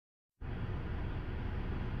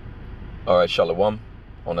Alright, Shalom.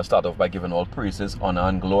 I want to start off by giving all praises, honor,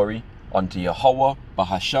 and glory unto Yahweh,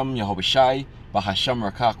 Bahasham, Yahushai, Bahasham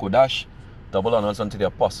Rakakodash. Double honors unto the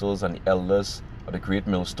apostles and the elders of the great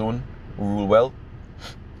millstone who rule well.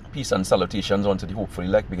 Peace and salutations unto the hopeful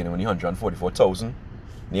elect, beginning with the 144,000.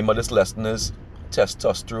 Name of this lesson is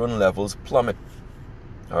Testosterone Levels Plummet.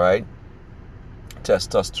 Alright?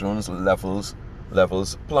 Testosterone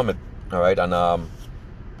levels plummet. Alright, and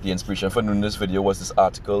the inspiration for doing this video was this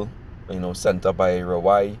article, sent up by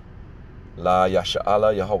Rawai La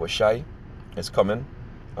Yasha'ala Yahushai. It's coming.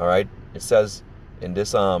 Alright. It says in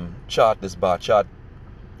this chart, this bar chart,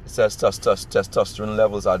 it says testosterone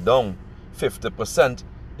levels are down 50%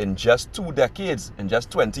 in just 2 decades, in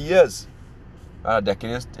just 20 years. A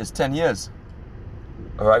decade is 10 years.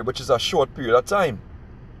 Alright, which is a short period of time.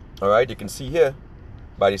 Alright, you can see here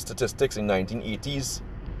by the statistics in 1980s,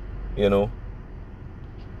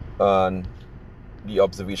 and the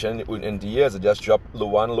observation in the years, it just dropped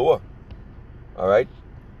lower and lower. Alright,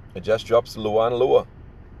 it just drops lower and lower.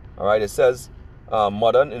 Alright, it says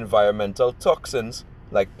modern environmental toxins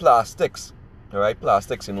like plastics. Alright,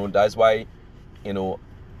 plastics, that's why, a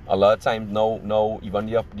lot of times now even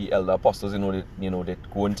the elder apostles, they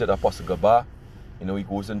go into the apostle bar, he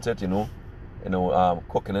goes into it,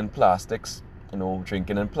 cooking in plastics,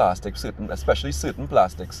 drinking in plastics, especially certain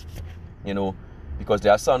plastics, because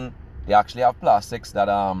they actually have plastics that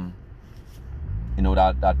that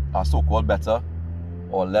are so-called better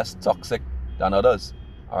or less toxic than others.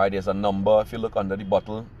 Alright, there's a number if you look under the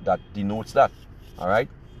bottle that denotes that. Alright,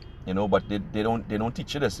 but they don't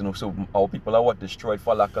teach you this, so our people are destroyed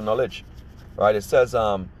for lack of knowledge. Alright, it says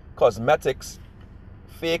cosmetics,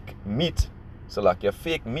 fake meat, so like your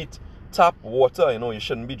fake meat, tap water, you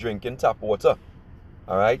shouldn't be drinking tap water.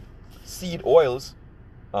 Alright, seed oils,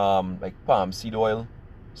 like palm seed oil,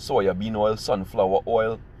 soya bean oil, sunflower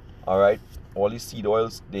oil. Alright, all these seed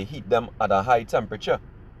oils, they heat them at a high temperature,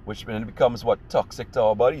 which then becomes toxic to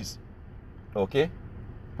our bodies. Okay,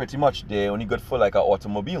 pretty much they're only good for like an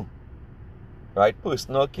automobile. Right,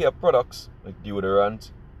 personal care products like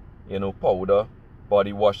deodorant, powder,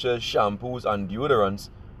 body washes, shampoos, and deodorants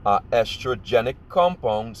are estrogenic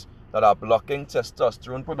compounds that are blocking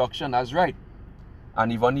testosterone production. That's right.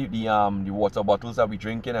 And even the water bottles that we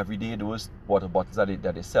drink in every day, those water bottles that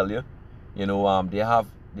they sell you, they have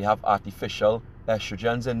artificial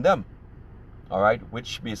estrogens in them. Alright,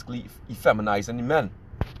 which basically effeminizing the men.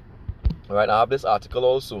 Alright, I have this article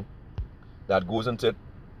also that goes into it.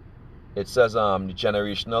 It says the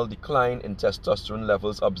generational decline in testosterone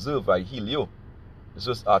levels observed by Helio.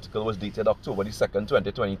 This article was dated October the 2nd,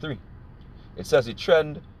 2023. It says the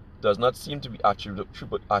trend does not seem to be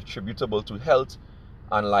attributable to health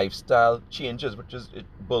and lifestyle changes, which is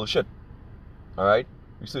bullshit. Alright,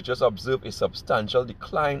 researchers observe a substantial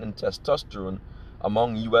decline in testosterone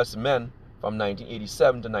among US men from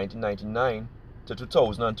 1987 to 1999 to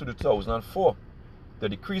 2002 to 2004. The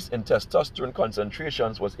decrease in testosterone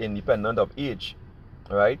concentrations was independent of age.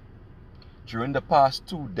 Alright, during the past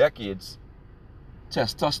 2 decades,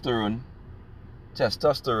 testosterone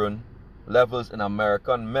levels in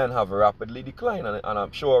American men have rapidly declined, and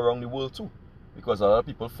I'm sure around the world too, because a lot of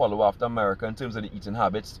people follow after America in terms of the eating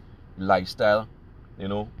habits, lifestyle.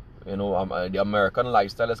 The American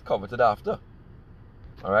lifestyle is coveted after.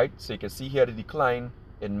 Alright, so you can see here the decline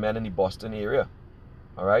in men in the Boston area.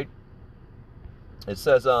 Alright, it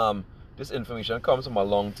says this information comes from a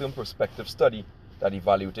long-term prospective study that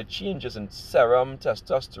evaluated changes in serum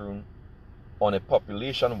testosterone on a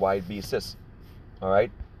population-wide basis.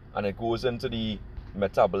 Alright, and it goes into the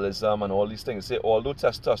metabolism and all these things. Say although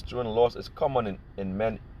testosterone loss is common in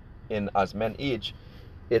men as men age,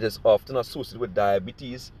 it is often associated with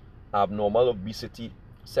diabetes, abnormal obesity,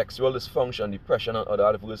 sexual dysfunction, depression, and other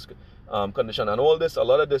adverse conditions. And all this, a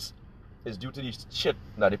lot of this is due to the shit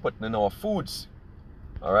that they put in our foods.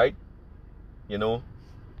 Alright,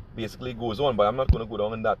 basically goes on, but I'm not going to go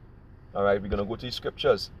down in that. Alright, we're going to go to the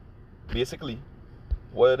scriptures. Basically,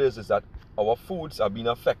 what it is that our foods are being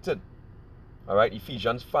affected. Alright,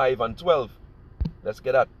 Ephesians 5 and 12. Let's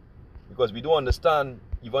get that. Because we don't understand,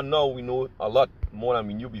 even now we know a lot more than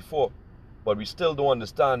we knew before, but we still don't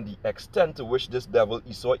understand the extent to which this devil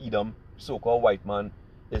Esau Edom, so-called white man,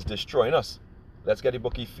 is destroying us. Let's get the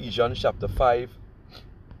book Ephesians chapter 5.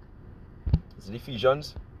 Is it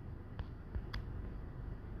Ephesians?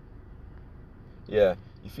 Yeah,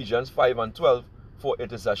 Ephesians 5 and 12. For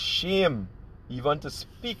it is a shame even to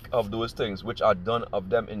speak of those things which are done of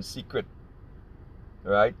them in secret.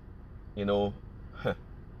 Right?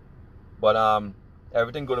 But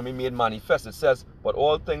everything going to be made manifest. It says, but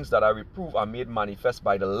all things that I reprove are made manifest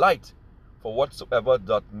by the light, For whatsoever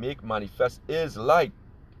doth make manifest is light.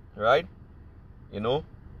 Right? You know,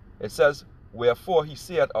 it says, wherefore he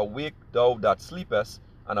saith, awake thou that sleepest,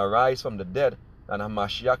 and arise from the dead, and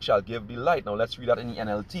Hamashiach shall give thee light. Now let's read that in the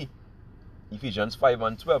NLT. Ephesians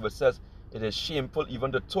 5:12, it says, it is shameful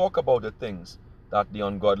even to talk about the things that the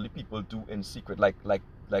ungodly people do in secret, like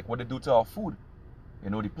what they do to our food. You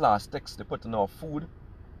know, the plastics they put in our food,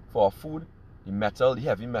 for our food, the metal, the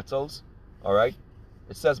heavy metals. All right.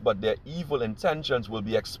 It says, but their evil intentions will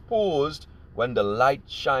be exposed when the light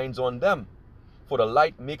shines on them. For the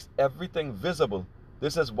light makes everything visible.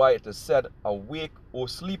 This is why it is said, awake, O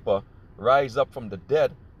sleeper, rise up from the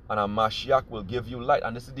dead, and Hamashiach will give you light.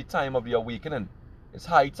 And this is the time of the awakening. It's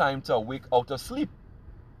high time to awake out of sleep.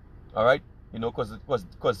 All right? You know,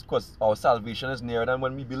 because our salvation is nearer than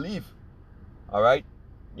when we believe. All right?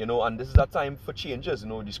 You know, and this is a time for changes. You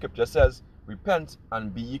know, the scripture says, repent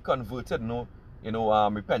and be ye converted.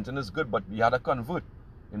 Repenting is good, but we had to convert.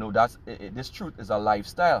 You know, this truth is a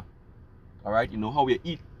lifestyle. All right? You know, how you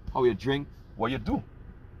eat, how you drink, what you do.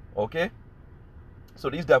 Okay? So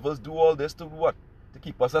these devils do all this to what? To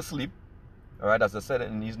keep us asleep. All right? As I said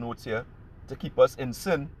in these notes here, to keep us in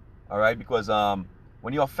sin. All right? Because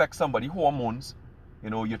when you affect somebody, hormones, you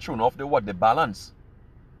know, you're thrown off the balance.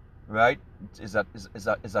 Right? Is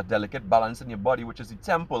a delicate balance in your body, which is the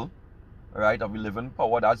temple, right, of the living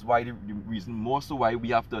power. That's why the reason more so why we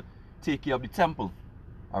have to take care of the temple.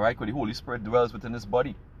 All right? Because the Holy Spirit dwells within this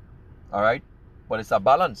body. All right? But it's a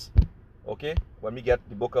balance. Okay? When we get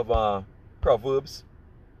the book of Proverbs,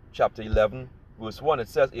 chapter 11, verse 1, it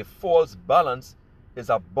says, a false balance is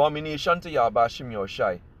abomination to Yahweh Shem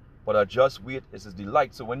Yahushai, but a just weight is his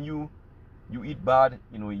delight. So when you eat bad,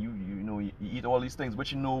 you eat all these things,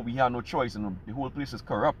 which we have no choice, and the whole place is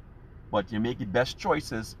corrupt. But you make the best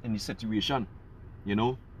choices in the situation. You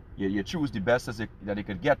know, you choose the best that you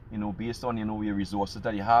could get, based on your resources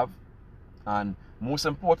that you have. And most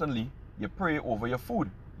importantly, you pray over your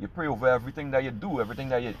food. You pray over everything that you do, everything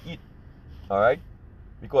that you eat. All right?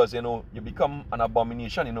 Because you become an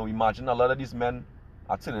abomination. Imagine a lot of these men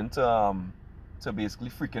are turning to basically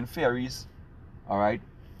freaking fairies. All right?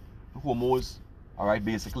 Homos, all right,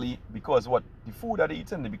 basically, because what the food that they're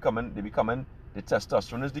eating, they becoming the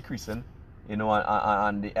testosterone is decreasing,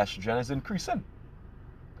 and the estrogen is increasing,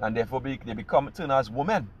 and therefore they become turn as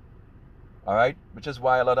women. All right, which is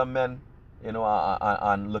why a lot of men,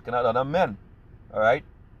 are looking at other men. All right,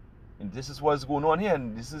 and this is what's going on here,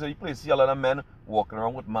 and this is the place you see a lot of men walking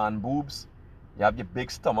around with man boobs. You have your big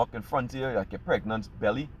stomach in front of you, like your pregnant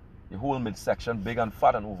belly, your whole midsection big and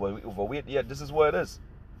fat and overweight. Yeah, this is what it is.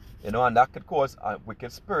 And that could cause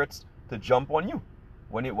wicked spirits to jump on you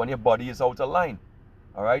when your body is out of line.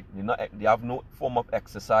 All right, they have no form of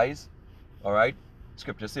exercise. All right,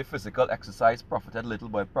 scripture say physical exercise profited little,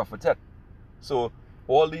 but profited. So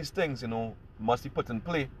all these things, must be put in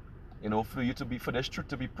play, for this truth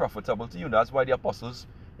to be profitable to you. That's why the apostles,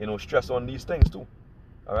 stress on these things too.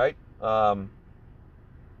 All right.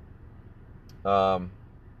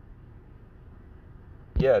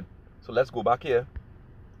 Yeah. So let's go back here.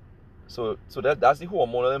 So that's the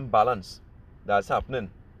hormonal imbalance that's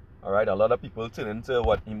happening. All right, a lot of people turn into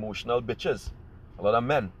emotional bitches. A lot of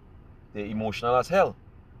men, they're emotional as hell.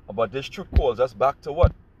 But this truth calls us back to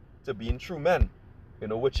what? To being true men.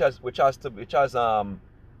 Which has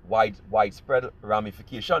widespread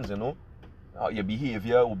ramifications. Your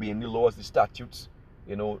behavior, obeying the laws, the statutes.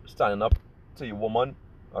 Standing up to your woman.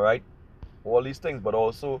 All right, all these things, but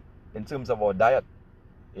also in terms of our diet.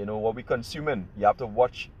 What we consuming. You have to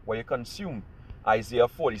watch what you consume. Isaiah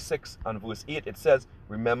 46 and verse 8, it says,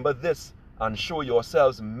 remember this and show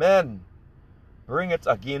yourselves men. Bring it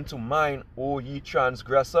again to mind, O ye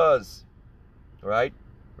transgressors. Right?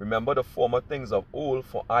 Remember the former things of old,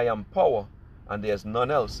 for I am power, and there is none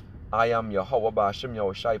else. I am Yahweh Ba'ashem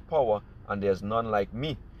Yahushai power, and there is none like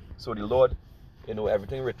me. So the Lord,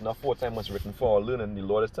 everything written aforetime was written for our learning. The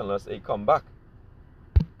Lord is telling us, hey, come back.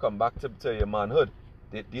 Come back to your manhood.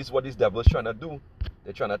 This is what these devils trying to do.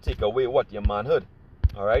 They're trying to take away what? Your manhood.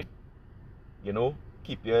 All right?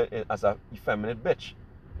 Keep you as a effeminate bitch.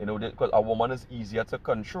 Because a woman is easier to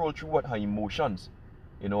control through her emotions.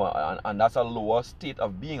 And that's a lower state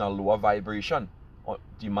of being, a lower vibration.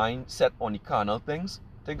 The mind set on the carnal things.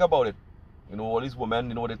 Think about it. All these women,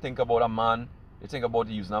 they think about a man. They think about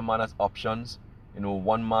using a man as options.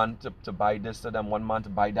 One man to buy this to them, one man to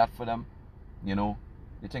buy that for them.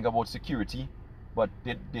 They think about security. But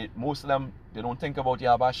most of them, they don't think about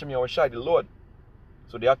Yahweh Shem Yahushai, the Lord.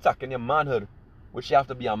 So they're attacking your manhood, which you have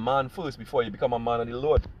to be a man first before you become a man of the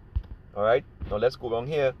Lord. All right? Now let's go down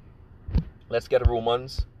here. Let's get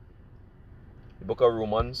Romans. The book of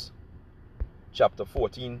Romans. chapter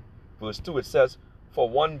 14, verse 2, it says, for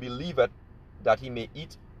one believeth that he may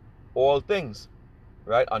eat all things,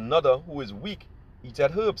 right? Another who is weak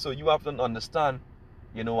eateth herbs. So you have to understand,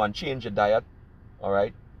 and change your diet, all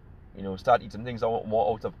right? Start eating things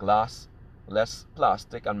more out of glass, less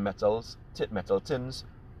plastic and metal tins,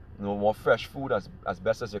 more fresh food as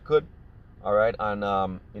best as you could, all right?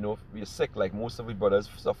 And, if you're sick, like most of your brothers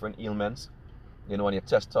suffering ailments, and your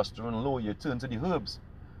testosterone low, you turn to the herbs.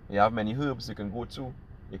 You have many herbs you can go to,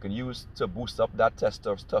 you can use to boost up that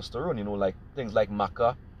testosterone, like things like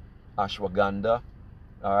maca, ashwagandha,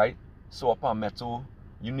 all right, saw palmetto,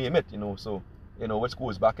 you name it, so, which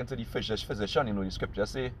goes back into the physician, the scripture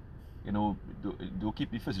say, do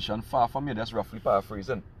keep the physician far from you. That's roughly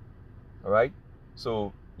paraphrasing, all right?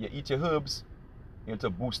 So you eat your herbs, to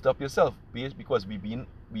boost up yourself, because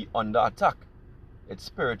we under attack. It's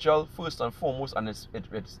spiritual first and foremost, and it's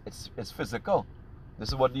physical. This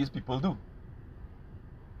is what these people do.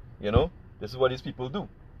 This is what these people do.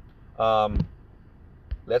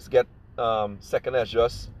 Let's get 2nd Ezra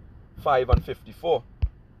 5 and 54.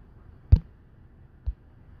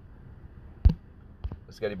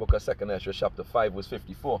 Let's get the book of 2nd Ezra chapter 5 verse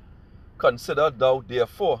 54. Consider thou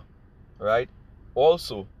therefore, right,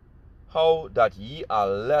 also how that ye are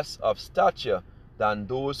less of stature than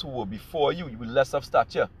those who were before you. You were less of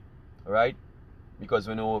stature, right? Because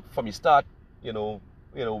from the start, we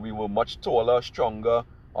were much taller, stronger,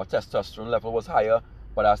 our testosterone level was higher,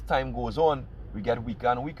 but as time goes on, we get weaker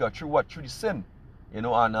and weaker. Through what? Through the sin. And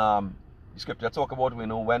the scripture talk about when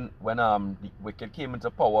the wicked came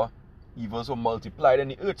into power, evils were multiplied in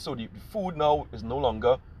the earth. So the food now is no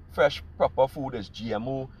longer fresh, proper food. It's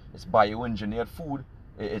GMO, it's bioengineered food,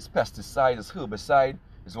 it's pesticide, it's herbicide,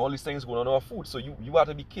 it's all these things going on in our food. So you have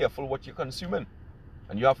to be careful what you're consuming,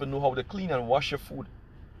 and you have to know how to clean and wash your food,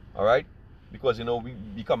 all right? Because we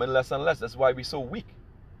becoming less and less. That's why we're so weak,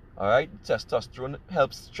 all right? Testosterone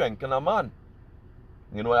helps strengthen a man.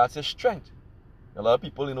 That's his strength. A lot of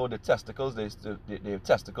people, the testicles, their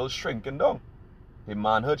testicles shrinking down, their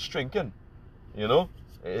manhood shrinking.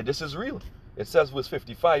 This is real. It says verse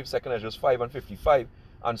 55, 2nd Ezra 5 and 55,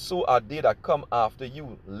 and so are they that come after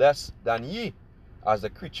you less than ye, as the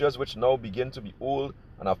creatures which now begin to be old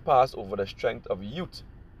and have passed over the strength of youth.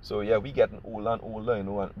 So yeah, we getting older and older,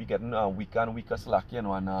 and we getting weaker and weaker, slack,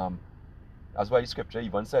 and that's why the scripture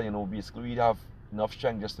even said, basically we have enough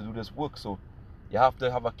strength just to do this work. So you have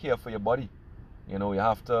to have a care for your body. You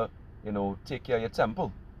have to, take care of your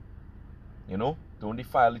temple. Don't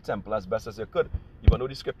defile the temple as best as you could. Even though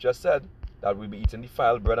the scripture said that we'll be eating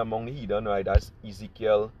defiled bread among the heathen, right? That's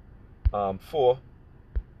Ezekiel 4.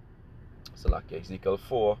 So like Ezekiel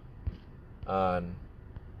 4 and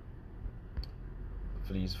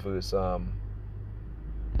please verse let's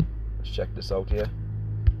check this out here.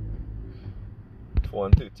 4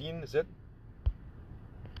 and 13 is it?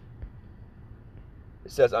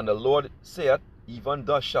 It says, and the Lord saith, even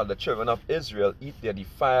thus shall the children of Israel eat their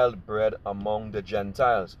defiled bread among the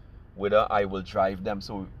Gentiles, whither I will drive them.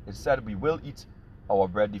 So it said we will eat our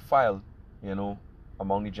bread defiled,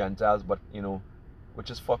 among the Gentiles, but which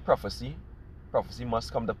is for prophecy. Prophecy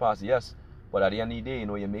must come to pass, yes. But at the end of the day,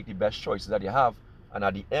 you make the best choices that you have, and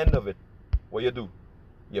at the end of it, what you do?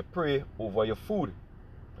 You pray over your food.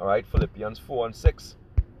 All right, Philippians 4 and 6.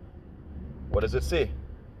 What does it say?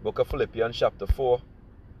 Book of Philippians chapter 4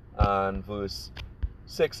 and verse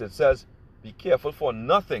 6, it says, be careful for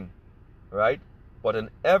nothing, right? But in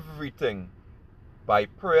everything, by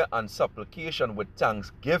prayer and supplication with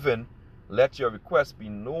thanksgiving, let your requests be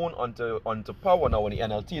known unto power. Now in the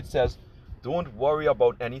NLT it says, don't worry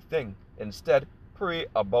about anything. Instead, pray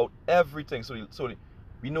about everything. So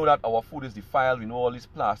we know that our food is defiled. We know all these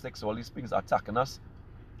plastics, all these things are attacking us,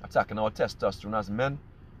 attacking our testosterone as men,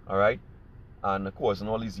 all right? And causing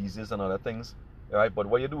all these diseases and other things, all right? But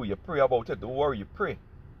what you do, you pray about it. Don't worry, you pray,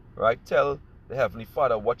 right? Tell the Heavenly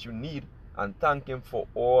Father what you need and thank Him for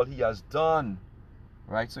all He has done,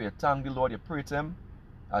 right? So you thank the Lord, you pray to Him,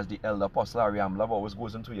 as the elder apostle Ariam Love always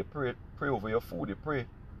goes into. You pray over your food, you pray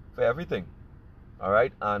for everything, all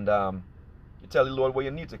right? And you tell the Lord what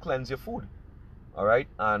you need to cleanse your food, all right?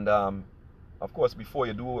 And of course, before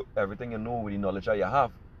you do everything, with the knowledge that you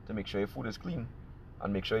have, to make sure your food is clean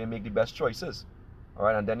and make sure you make the best choices, all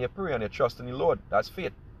right? And then you pray and you trust in the Lord. That's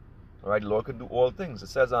faith, all right? The Lord can do all things. It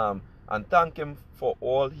says, and thank Him for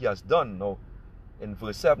all He has done. Now, in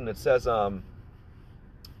verse 7, it says, and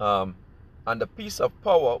the peace of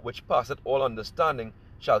power which passeth all understanding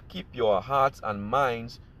shall keep your hearts and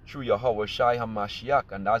minds through Yahweh Shai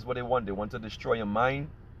HaMashiach. And that's what they want. They want to destroy your mind.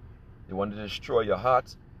 They want to destroy your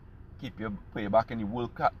heart. put you back in the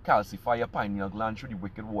world, calcify your pineal gland through the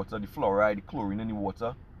wicked water, the fluoride, the chlorine in the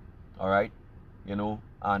water. Alright? You know,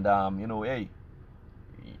 and you know, hey,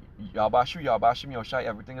 Yabashim, Yoshai,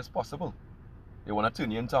 everything is possible. They want to turn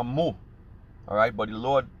you into a more. Alright, but the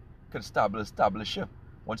Lord can establish you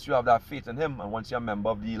once you have that faith in Him and once you're a member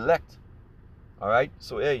of the elect. Alright,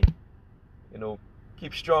 so hey, you know,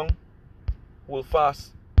 keep strong, hold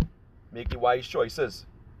fast, make the wise choices.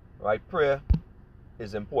 Right, prayer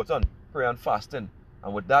is important, prayer and fasting,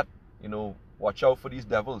 and with that, you know, watch out for these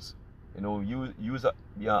devils. You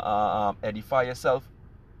know, edify yourself.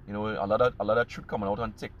 You know, a lot of truth coming out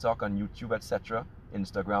on TikTok and YouTube, etc.,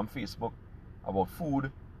 Instagram, Facebook, about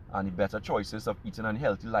food and the better choices of eating a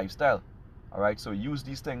healthy lifestyle. Alright, so use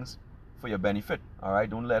these things for your benefit. Alright,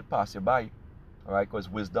 don't let it pass you by. Alright, because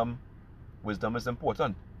wisdom is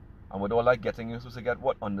important. And with all that getting, you're supposed to get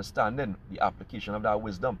what? Understanding, the application of that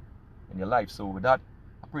wisdom in your life. So with that,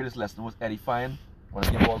 I pray this lesson was edifying. I want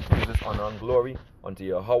to give all praises, honor, and glory unto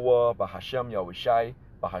Yahweh, Bahashem, Yahushai,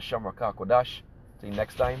 Bahashem, Rakah, Kodash. Till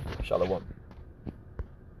next time, Shalom.